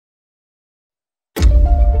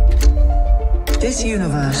This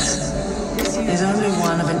universe is only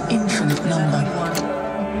one of an infinite number.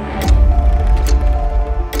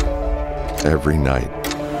 Every night,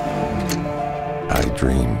 I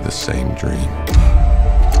dream the same dream.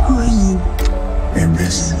 Who are you? In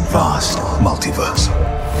this vast multiverse,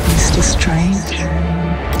 Mr. Strange.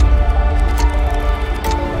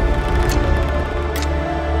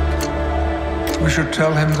 We should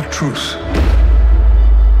tell him the truth.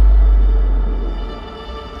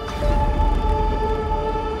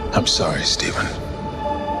 I'm sorry, Stephen.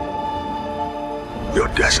 Your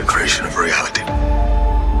desecration of reality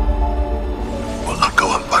will not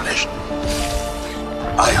go unpunished.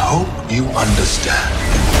 I hope you understand.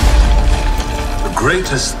 The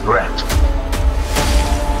greatest threat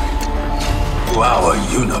to our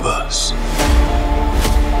universe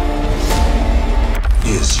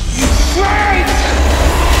is you.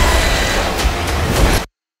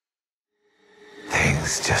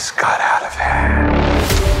 Things just got out of hand.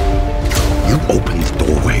 You opened the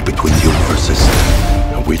doorway between universes,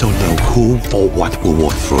 and we don't know who or what will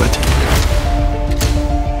walk through it.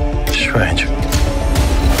 Strange.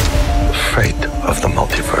 The fate of the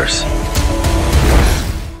multiverse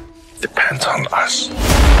depends on us.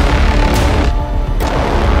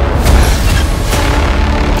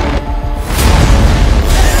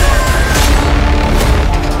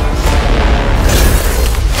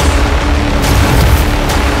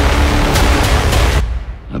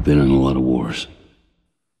 I've been in a lot of wars.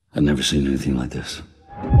 I've never seen anything like this.